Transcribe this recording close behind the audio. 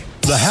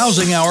The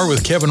Housing Hour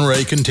with Kevin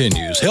Ray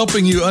continues,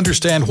 helping you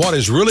understand what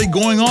is really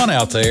going on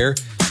out there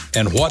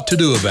and what to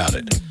do about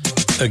it.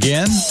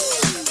 Again,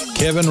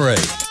 Kevin Ray.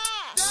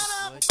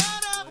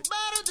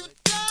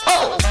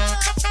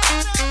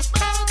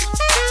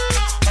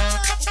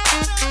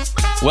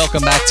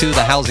 Welcome back to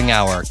the Housing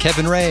Hour.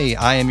 Kevin Ray,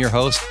 I am your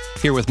host,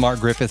 here with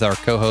Mark Griffith, our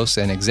co-host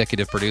and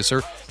executive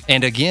producer.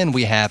 And again,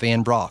 we have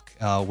Ann Brock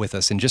with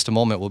us. In just a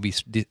moment, we'll be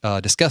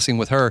discussing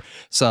with her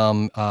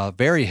some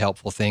very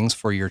helpful things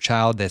for your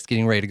child that's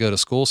getting ready to go to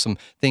school, some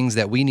things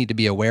that we need to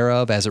be aware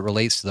of as it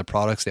relates to the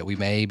products that we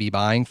may be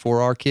buying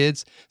for our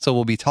kids. So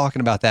we'll be talking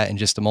about that in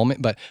just a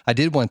moment. But I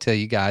did want to tell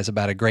you guys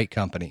about a great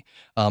company.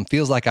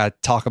 Feels like I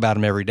talk about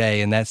them every day,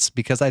 and that's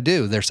because I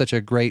do. They're such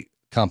a great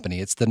company.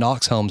 It's the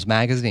Knox Homes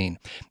magazine.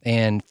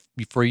 And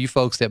for you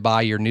folks that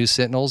buy your News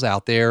Sentinels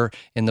out there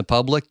in the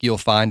public, you'll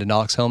find a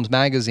Knox Homes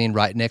magazine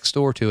right next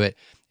door to it.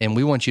 And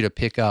we want you to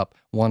pick up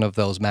one of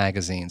those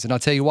magazines. And I'll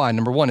tell you why.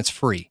 Number one, it's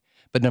free.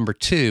 But number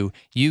two,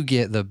 you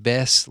get the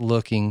best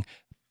looking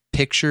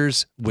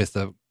pictures with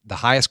the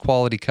highest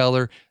quality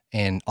color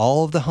and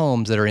all of the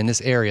homes that are in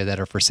this area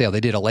that are for sale.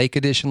 They did a Lake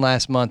Edition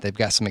last month. They've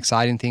got some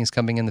exciting things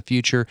coming in the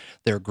future.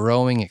 They're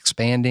growing,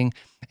 expanding,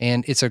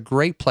 and it's a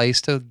great place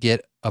to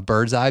get a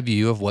bird's eye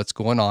view of what's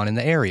going on in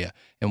the area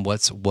and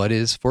what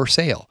is for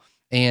sale.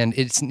 And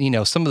it's,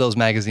 some of those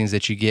magazines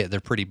that you get, they're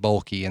pretty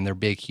bulky and they're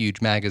big,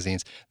 huge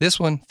magazines. This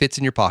one fits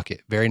in your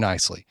pocket very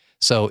nicely.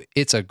 So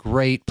it's a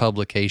great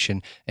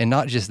publication. And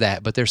not just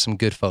that, but there's some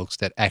good folks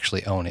that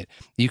actually own it.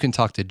 You can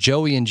talk to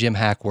Joey and Jim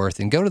Hackworth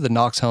and go to the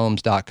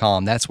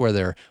knoxhomes.com. That's where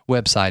their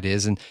website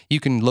is. And you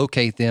can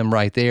locate them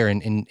right there.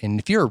 And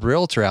if you're a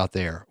realtor out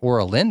there or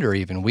a lender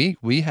even,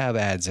 we have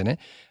ads in it.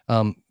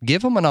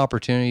 Give them an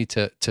opportunity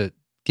to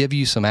give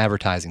you some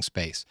advertising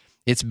space.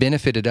 It's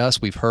benefited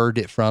us. We've heard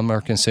it from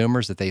our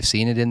consumers that they've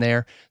seen it in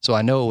there. So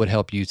I know it would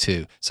help you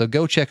too. So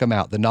go check them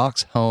out,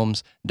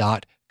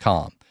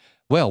 theknoxhomes.com.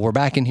 Well, we're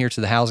back in here to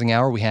the Housing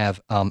Hour. We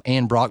have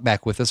Ann Brock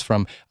back with us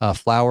from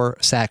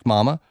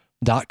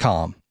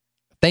flowersackmama.com.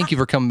 Thank you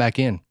for coming back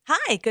in.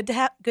 Hi, good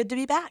to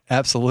be back.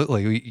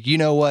 Absolutely. You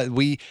know what?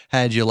 We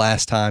had you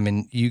last time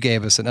and you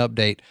gave us an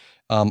update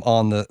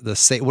on the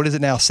what is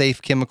it now?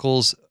 Safe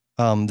Chemicals.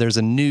 There's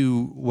a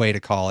new way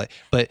to call it,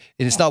 but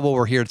it's not what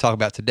we're here to talk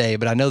about today,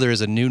 but I know there is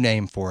a new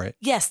name for it.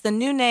 Yes, the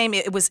new name,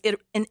 it was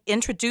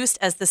introduced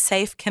as the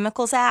Safe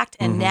Chemicals Act,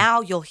 and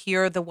now you'll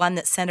hear the one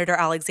that Senator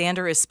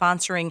Alexander is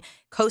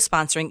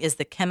co-sponsoring is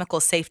the Chemical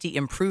Safety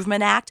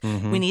Improvement Act.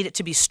 We need it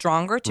to be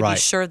stronger to be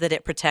sure that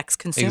it protects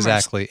consumers.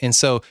 Exactly. And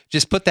so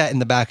just put that in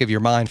the back of your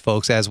mind,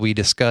 folks, as we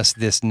discuss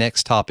this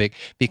next topic,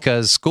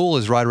 because school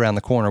is right around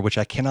the corner, which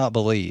I cannot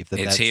believe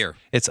that's here.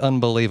 It's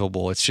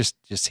unbelievable. It's just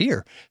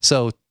here.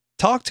 So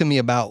talk to me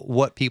about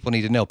what people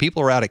need to know.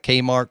 People are out at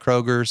Kmart,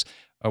 Kroger's,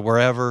 or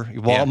wherever,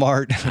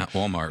 Walmart,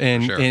 Walmart,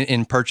 and for sure.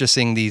 in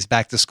purchasing these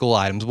back-to-school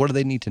items. What do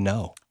they need to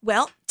know?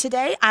 Well,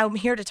 today I'm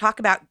here to talk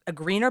about a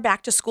greener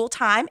back-to-school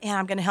time, and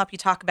I'm going to help you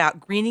talk about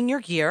greening your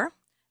gear,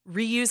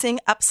 reusing,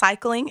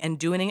 upcycling, and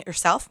doing it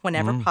yourself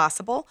whenever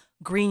possible,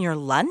 green your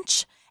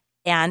lunch,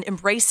 and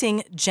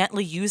embracing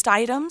gently used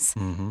items,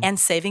 and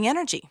saving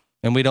energy.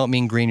 And we don't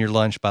mean green your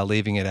lunch by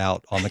leaving it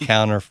out on the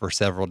counter for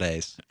several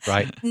days,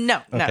 right?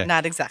 No,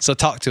 not exactly. So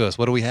talk to us.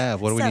 What do we have?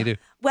 What do we need to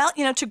do? Well,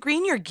 to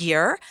green your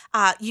gear,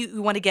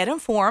 you want to get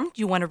informed.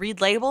 You want to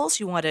read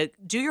labels. You want to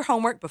do your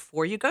homework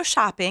before you go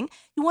shopping.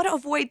 You want to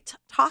avoid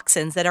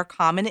toxins that are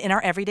common in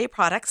our everyday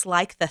products,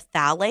 like the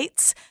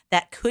phthalates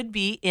that could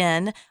be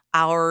in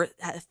our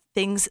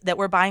things that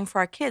we're buying for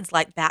our kids,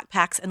 like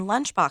backpacks and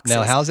lunch boxes.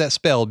 Now, how's that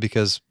spelled?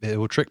 Because it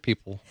will trick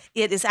people.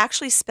 It is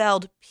actually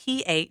spelled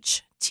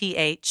PHTHALATS.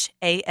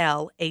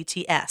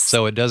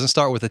 So it doesn't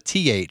start with a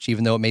TH,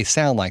 even though it may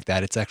sound like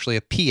that. It's actually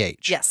a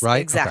PH. Yes,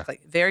 right? Exactly.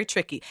 Okay. Very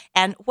tricky.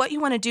 And what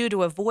you want to do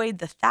to avoid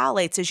the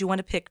phthalates is you want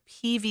to pick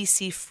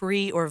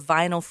PVC-free or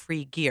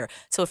vinyl-free gear.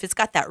 So if it's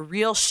got that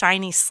real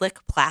shiny, slick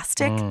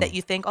plastic that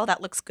you think, oh,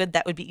 that looks good,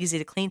 that would be easy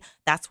to clean,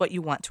 that's what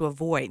you want to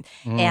avoid.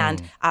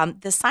 And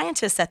the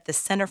scientists at the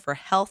Center for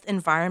Health,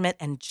 Environment,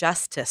 and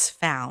Justice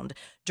found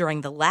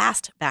during the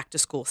last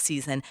back-to-school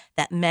season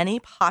that many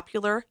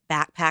popular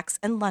backpacks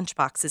and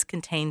lunchboxes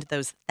contained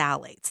those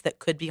phthalates that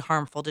could be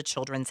harmful to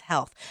children's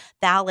health.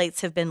 Phthalates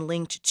have been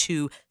linked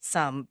to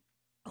some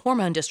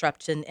hormone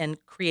disruption and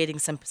creating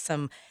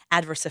some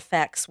adverse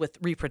effects with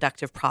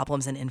reproductive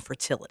problems and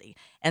infertility.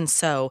 And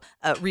so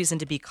reason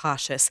to be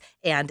cautious.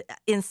 And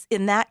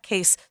in that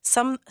case,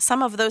 some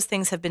of those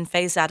things have been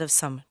phased out of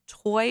some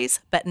toys,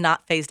 but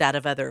not phased out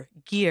of other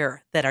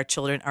gear that our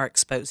children are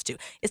exposed to.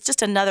 It's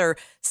just another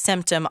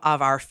symptom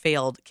of our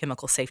failed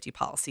chemical safety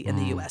policy in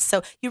the U.S.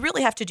 So you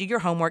really have to do your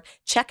homework.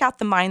 Check out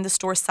the Mind the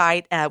Store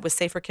site with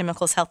Safer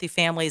Chemicals, Healthy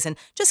Families, and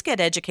just get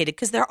educated,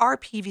 because there are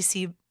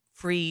PVC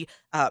free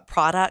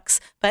products.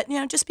 But,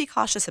 just be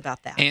cautious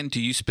about that. And do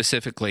you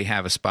specifically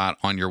have a spot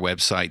on your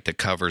website that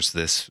covers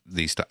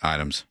these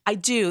items? I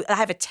do. I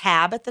have a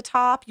tab at the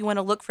top. You want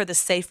to look for the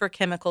Safer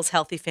Chemicals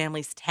Healthy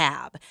Families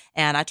tab.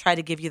 And I try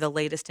to give you the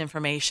latest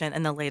information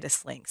and the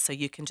latest links so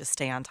you can just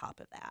stay on top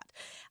of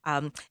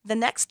that. The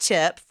next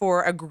tip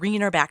for a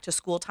greener back to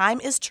school time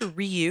is to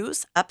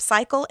reuse,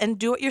 upcycle, and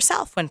do it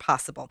yourself when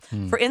possible.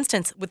 For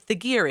instance, with the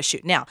gear issue.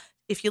 Now,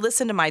 if you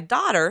listen to my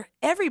daughter,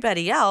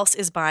 everybody else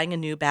is buying a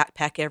new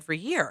backpack every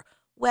year.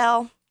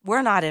 Well,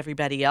 we're not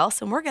everybody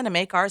else, and we're going to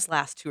make ours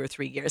last 2 or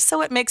 3 years.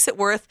 So it makes it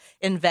worth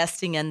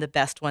investing in the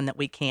best one that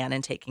we can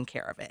and taking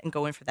care of it and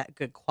going for that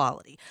good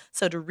quality.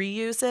 So to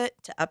reuse it,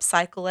 to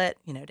upcycle it,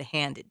 to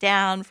hand it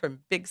down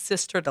from big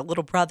sister to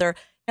little brother,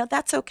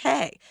 that's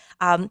okay.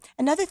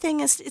 Another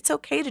thing is it's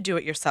okay to do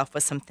it yourself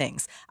with some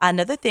things.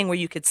 Another thing where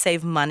you could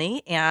save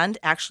money and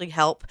actually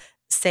help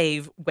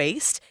save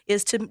waste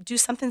is to do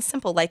something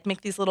simple like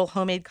make these little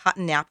homemade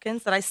cotton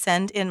napkins that I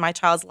send in my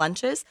child's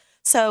lunches.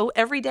 So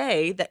every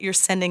day that you're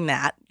sending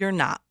that, you're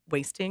not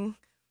wasting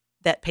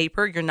that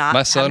paper. You're not.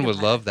 My son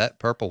would love that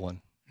purple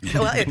one.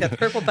 Well, the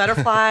purple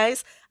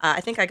butterflies.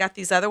 I think I got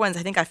these other ones.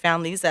 I think I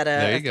found these at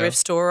a thrift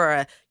store or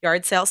a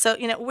yard sale. So,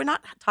 we're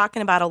not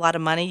talking about a lot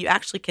of money. You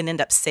actually can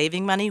end up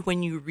saving money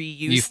when you reuse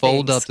You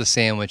fold up the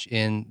sandwich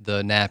in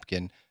the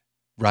napkin,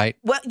 right?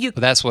 Well,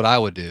 that's what I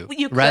would do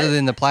rather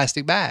than the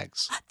plastic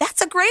bags.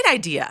 That's a great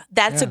idea.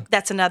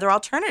 That's another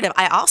alternative.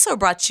 I also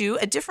brought you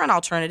a different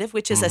alternative,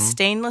 which is a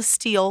stainless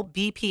steel,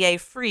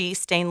 BPA-free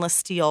stainless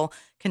steel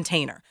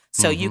container.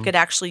 So you could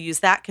actually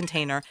use that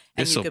container.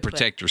 This will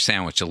protect your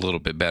sandwich a little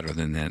bit better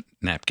than that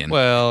napkin.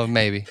 Well,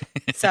 maybe.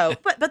 So,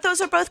 but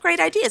those are both great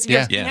ideas.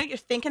 You're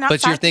thinking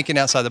outside. But you're thinking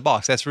outside the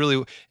box. That's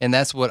really, and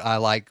that's what I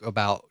like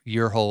about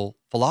your whole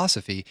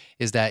philosophy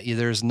is that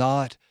there's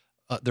not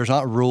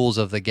rules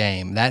of the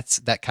game.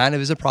 That kind of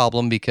is a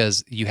problem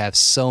because you have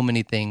so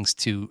many things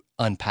to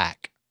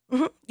unpack.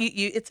 Mm-hmm.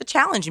 It's a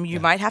challenge. You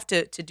might have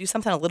to do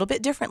something a little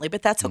bit differently,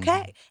 but that's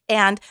okay.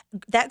 And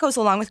that goes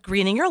along with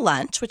greening your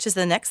lunch, which is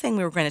the next thing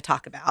we were going to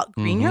talk about.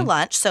 Green your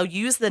lunch. So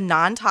use the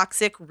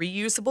non-toxic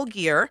reusable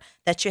gear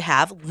that you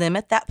have.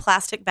 Limit that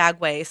plastic bag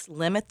waste.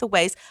 Limit the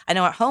waste. I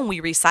know at home we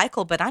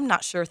recycle, but I'm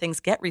not sure things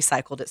get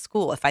recycled at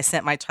school if I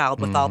sent my child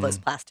with all those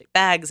plastic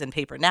bags and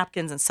paper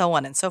napkins and so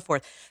on and so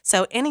forth.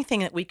 So anything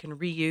that we can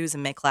reuse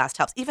and make last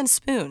helps. Even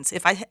spoons.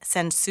 If I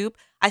send soup,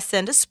 I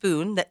send a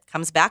spoon that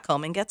comes back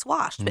home and gets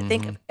washed. But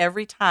think of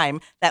every time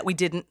that we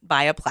didn't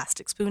buy a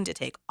plastic spoon to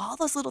take. All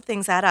those little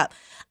things add up.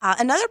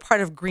 Another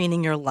part of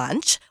greening your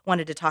lunch,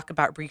 wanted to talk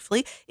about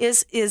briefly,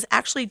 is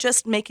actually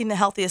just making the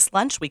healthiest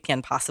lunch we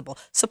can possible.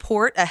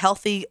 Support a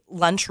healthy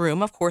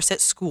lunchroom, of course,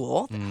 at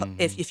school,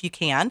 if you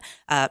can.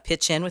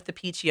 Pitch in with the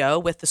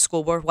PTO, with the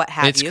school board, what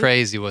have you. It's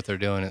crazy what they're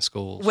doing at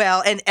schools.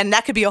 Well, and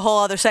that could be a whole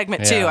other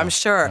segment too, I'm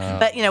sure.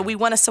 But, we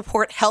want to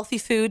support healthy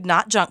food,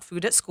 not junk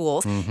food at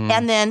schools.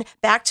 And then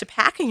back to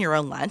packing your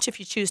own lunch, if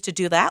you choose to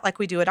do that, like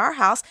we do at our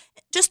house,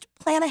 just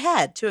plan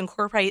ahead to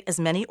incorporate as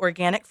many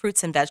organic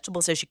fruits and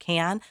vegetables as you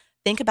can.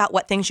 Think about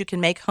what things you can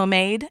make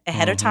homemade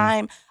ahead of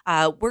time.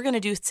 We're going to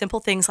do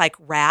simple things like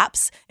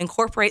wraps,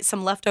 incorporate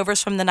some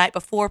leftovers from the night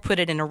before, put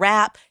it in a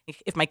wrap.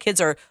 If my kids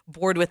are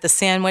bored with the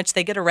sandwich,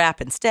 they get a wrap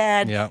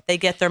instead. Yep. They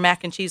get their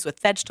mac and cheese with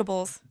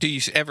vegetables. Do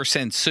you ever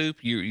send soup?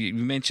 You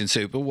mentioned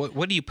soup, but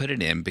what do you put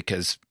it in?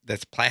 Because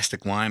that's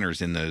plastic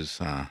liners in those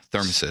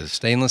thermoses.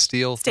 Stainless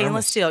steel?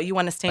 Stainless steel. You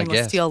want a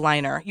stainless steel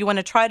liner. You want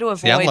to try to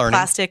avoid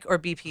plastic or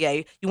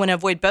BPA. You want to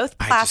avoid both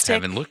plastic. I just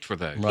haven't looked for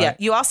those. Right. Yeah.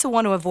 You also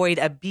want to avoid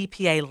a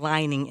BPA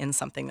lining in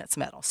something that's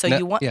metal. So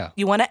you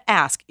want to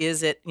ask,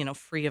 is it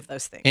free of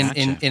those things?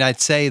 And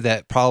I'd say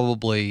that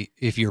probably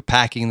if you're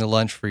packing the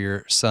lunch for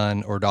your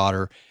son or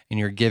daughter and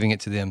you're giving it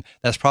to them,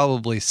 that's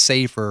probably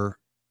safer,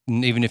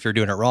 even if you're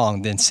doing it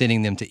wrong, than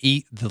sending them to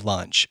eat the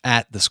lunch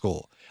at the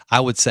school. I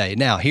would say.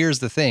 Now, here's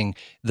the thing: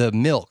 the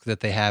milk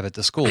that they have at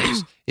the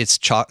schools, it's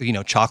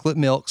chocolate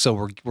milk.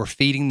 So we're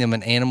feeding them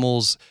an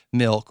animal's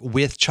milk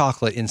with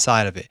chocolate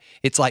inside of it.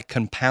 It's like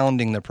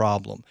compounding the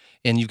problem.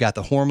 And you've got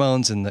the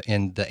hormones and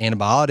the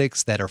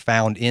antibiotics that are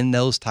found in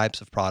those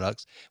types of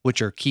products,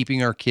 which are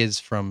keeping our kids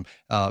from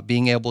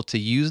being able to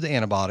use the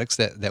antibiotics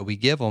that we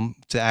give them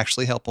to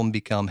actually help them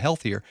become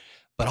healthier.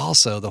 But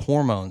also the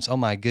hormones. Oh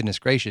my goodness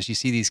gracious! You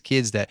see these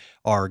kids that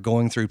are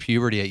going through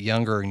puberty at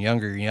younger and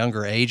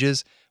younger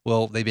ages.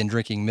 Well, they've been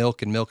drinking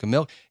milk and milk and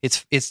milk.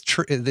 It's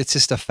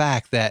just a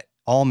fact that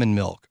almond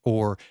milk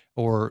or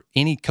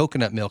any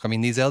coconut milk, I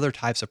mean, these other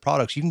types of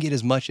products, you can get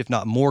as much, if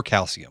not more,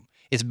 calcium.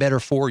 It's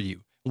better for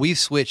you. We've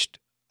switched.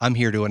 I'm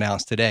here to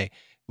announce today,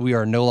 we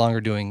are no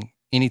longer doing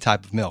any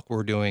type of milk.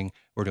 We're doing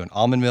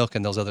almond milk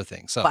and those other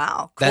things. So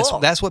wow, cool.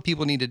 That's what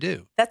people need to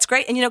do. That's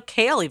great. And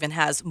kale even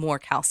has more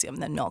calcium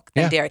than milk,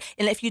 than dairy.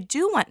 And if you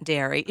do want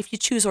dairy, if you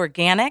choose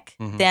organic,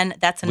 then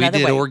that's another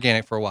way. We did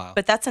organic for a while.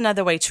 But that's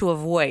another way to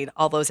avoid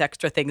all those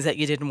extra things that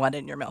you didn't want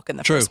in your milk in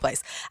the first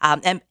place.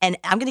 And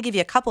I'm going to give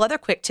you a couple other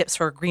quick tips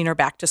for a greener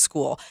back to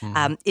school.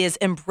 Is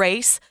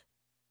embrace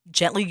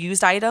gently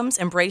used items,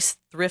 embrace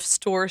thrift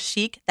store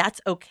chic.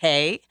 That's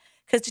okay.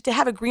 because to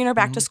have a greener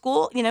back to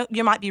school,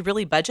 you might be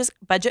really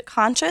budget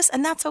conscious,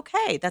 and that's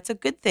okay. That's a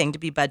good thing to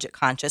be budget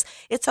conscious.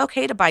 It's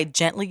okay to buy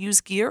gently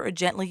used gear or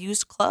gently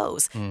used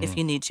clothes if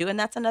you need to, and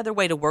that's another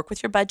way to work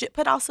with your budget,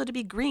 but also to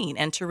be green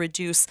and to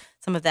reduce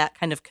some of that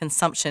kind of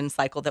consumption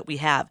cycle that we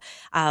have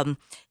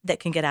that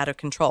can get out of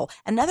control.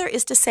 Another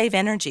is to save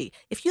energy.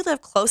 If you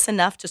live close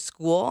enough to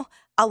school,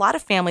 a lot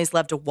of families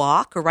love to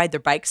walk or ride their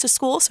bikes to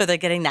school, so they're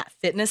getting that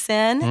fitness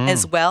in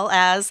as well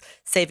as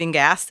saving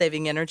gas,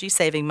 saving energy,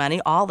 saving money,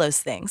 all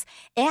those things.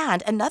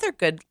 And another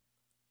good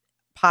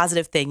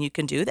positive thing you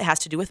can do that has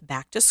to do with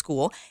back to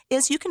school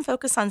is you can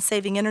focus on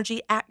saving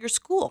energy at your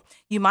school.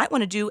 You might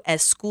want to do a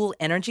school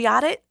energy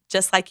audit,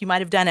 just like you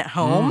might have done at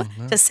home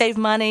to save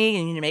money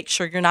and make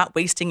sure you're not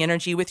wasting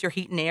energy with your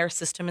heat and air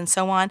system and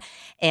so on,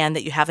 and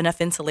that you have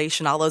enough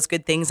insulation, all those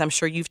good things I'm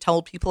sure you've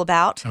told people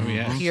about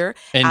here.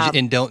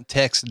 And don't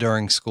text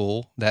during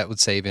school. That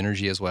would save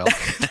energy as well.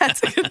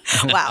 That's a good,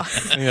 wow.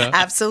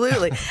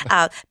 Absolutely.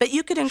 But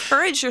you could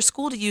encourage your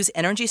school to use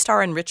Energy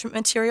Star enrichment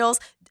materials.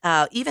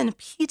 Even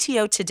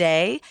PTO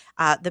Today,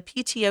 the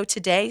PTO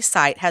Today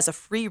site has a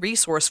free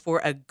resource for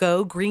a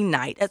Go Green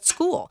Night at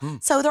school.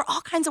 So there are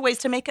all kinds of ways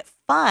to make it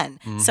fun.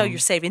 So you're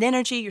saving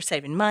energy, you're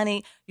saving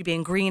money, you're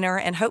being greener,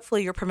 and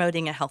hopefully you're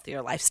promoting a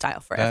healthier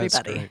lifestyle for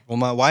everybody. Great. Well,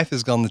 my wife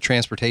is on the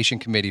transportation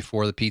committee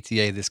for the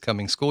PTA this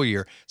coming school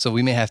year, so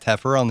we may have to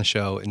have her on the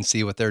show and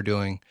see what they're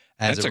doing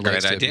as it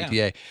relates to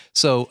PTA.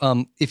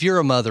 So if you're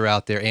a mother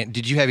out there, and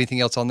did you have anything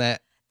else on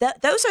that?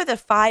 Those are the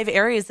 5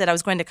 areas that I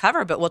was going to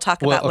cover, but we'll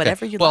talk about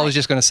whatever you like. Well, I was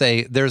just going to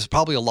say, there's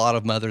probably a lot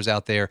of mothers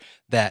out there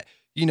that,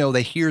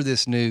 they hear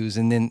this news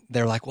and then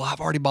they're like, well, I've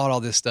already bought all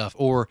this stuff.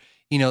 Or,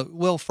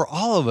 well, for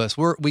all of us,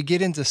 we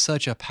get into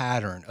such a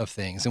pattern of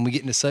things and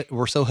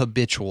we're so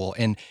habitual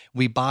and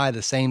we buy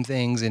the same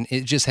things and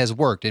it just has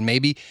worked. And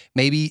maybe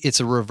it's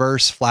a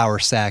reverse flour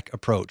sack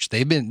approach.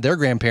 Their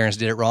grandparents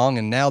did it wrong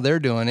and now they're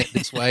doing it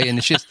this way. And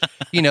it's just,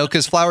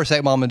 because flour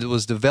sack mama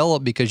was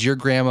developed because your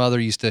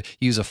grandmother used to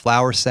use a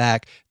flour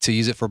sack to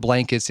use it for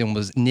blankets and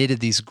was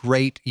knitted these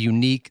great,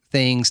 unique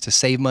things to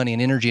save money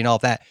and energy and all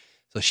that.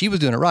 So she was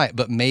doing it right,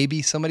 but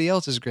maybe somebody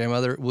else's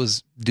grandmother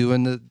was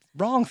doing the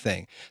wrong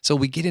thing. So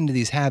we get into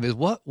these habits.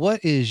 What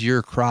is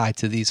your cry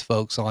to these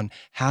folks on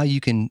how you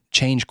can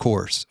change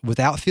course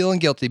without feeling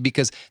guilty?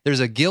 Because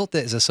there's a guilt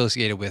that is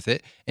associated with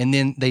it, and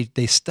then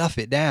they stuff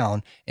it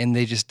down and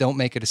they just don't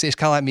make a decision. It's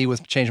kind of like me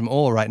with changing my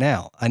oil right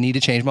now. I need to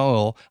change my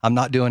oil. I'm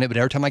not doing it, but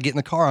every time I get in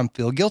the car, I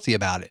feel guilty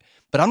about it.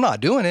 But I'm not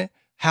doing it.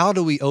 How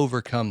do we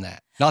overcome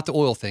that? Not the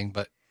oil thing,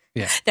 but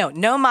yeah.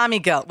 No mommy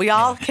guilt. We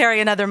all carry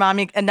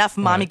enough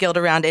mommy guilt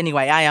around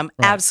anyway. I am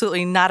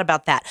absolutely not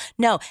about that.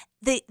 No,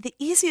 the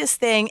easiest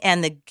thing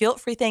and the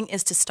guilt-free thing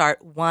is to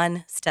start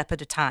one step at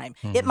a time.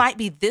 It might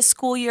be this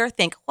school year.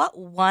 Think, what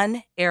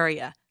one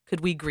area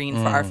could we green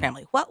for our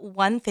family? What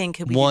one thing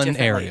could we do differently?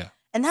 One area.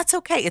 And that's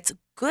okay. It's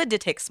good to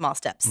take small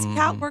steps. See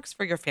how it works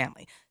for your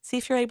family. See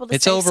if you're able to.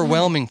 It's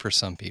overwhelming for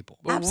some people.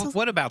 Absolutely.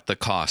 What about the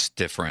cost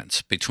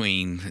difference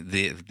between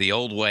the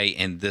old way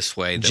and this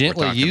way that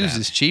Gently we're talking used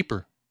about? is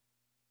cheaper.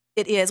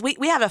 It is.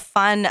 We have a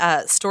fun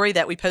story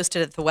that we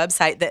posted at the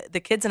website. The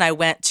kids and I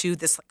went to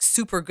this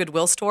super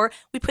Goodwill store.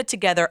 We put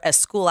together a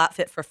school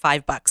outfit for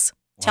 $5.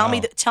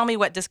 Wow. Tell me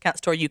what discount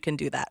store you can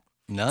do that.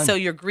 None. So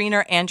you're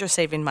greener and you're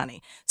saving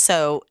money.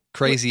 So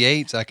Crazy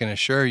Eights, I can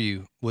assure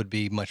you, would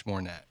be much more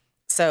than that.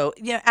 So,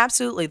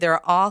 absolutely. There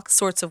are all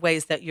sorts of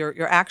ways that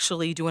you're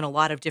actually doing a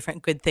lot of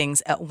different good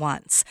things at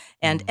once.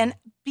 And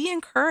be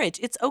encouraged.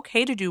 It's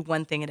okay to do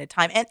one thing at a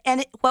time.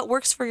 And what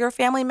works for your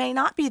family may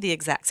not be the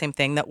exact same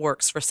thing that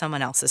works for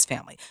someone else's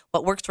family.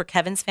 What works for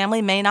Kevin's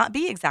family may not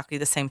be exactly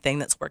the same thing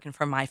that's working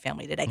for my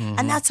family today.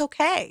 And that's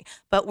okay.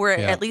 But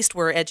at least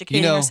we're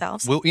educating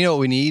ourselves. Well, what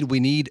we need?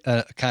 We need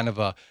a kind of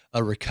a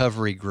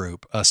recovery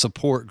group, a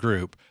support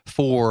group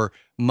for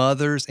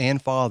mothers and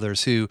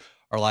fathers who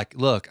are like,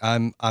 look,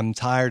 I'm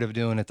tired of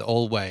doing it the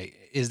old way.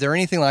 Is there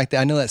anything like that?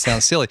 I know that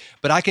sounds silly,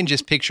 but I can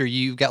just picture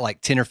you've got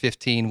like 10 or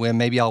 15 women.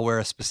 Maybe I'll wear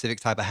a specific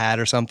type of hat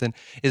or something.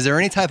 Is there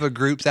any type of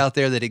groups out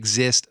there that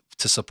exist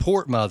to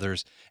support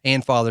mothers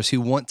and fathers who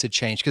want to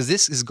change? Because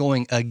this is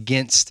going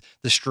against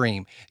the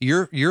stream.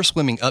 You're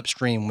swimming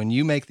upstream when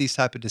you make these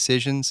type of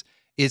decisions.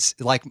 It's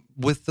like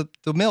with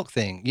the milk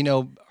thing,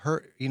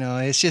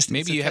 it's just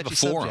maybe you have a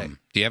forum. Subject.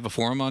 Do you have a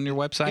forum on your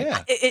website?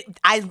 Yeah.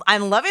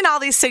 I'm loving all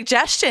these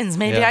suggestions.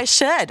 Maybe I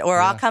should, or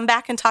I'll come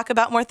back and talk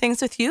about more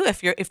things with you if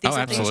these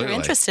are things you're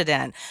interested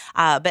in.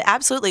 But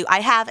absolutely, I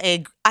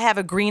have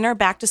a greener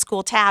back to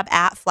school tab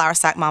at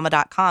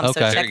floursackmama.com. Okay.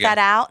 So check that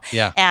out.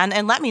 Yeah.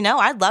 And let me know.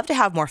 I'd love to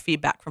have more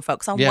feedback from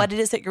folks on what it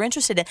is that you're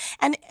interested in.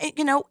 And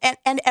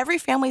and every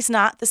family's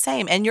not the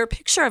same. And your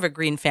picture of a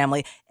green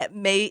family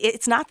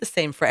it's not the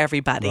same for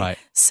everybody. Right.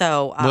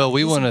 So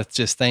we want to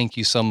just thank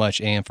you so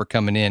much, Ann, for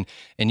coming in.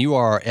 And you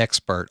are our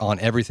expert on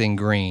everything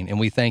green. And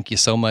we thank you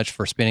so much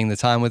for spending the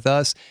time with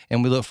us.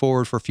 And we look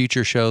forward for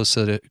future shows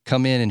to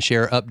come in and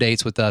share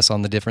updates with us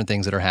on the different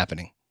things that are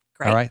happening.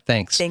 Great. All right,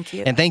 thanks. Thank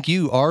you. And thank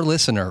you, our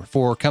listener,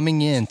 for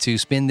coming in to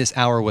spend this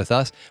hour with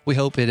us. We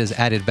hope it has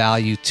added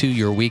value to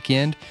your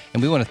weekend.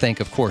 And we want to thank,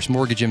 of course,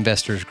 Mortgage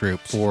Investors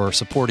Group for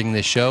supporting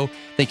this show.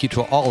 Thank you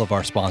to all of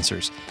our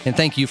sponsors. And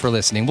thank you for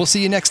listening. We'll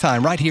see you next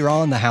time right here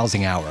on The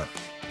Housing Hour.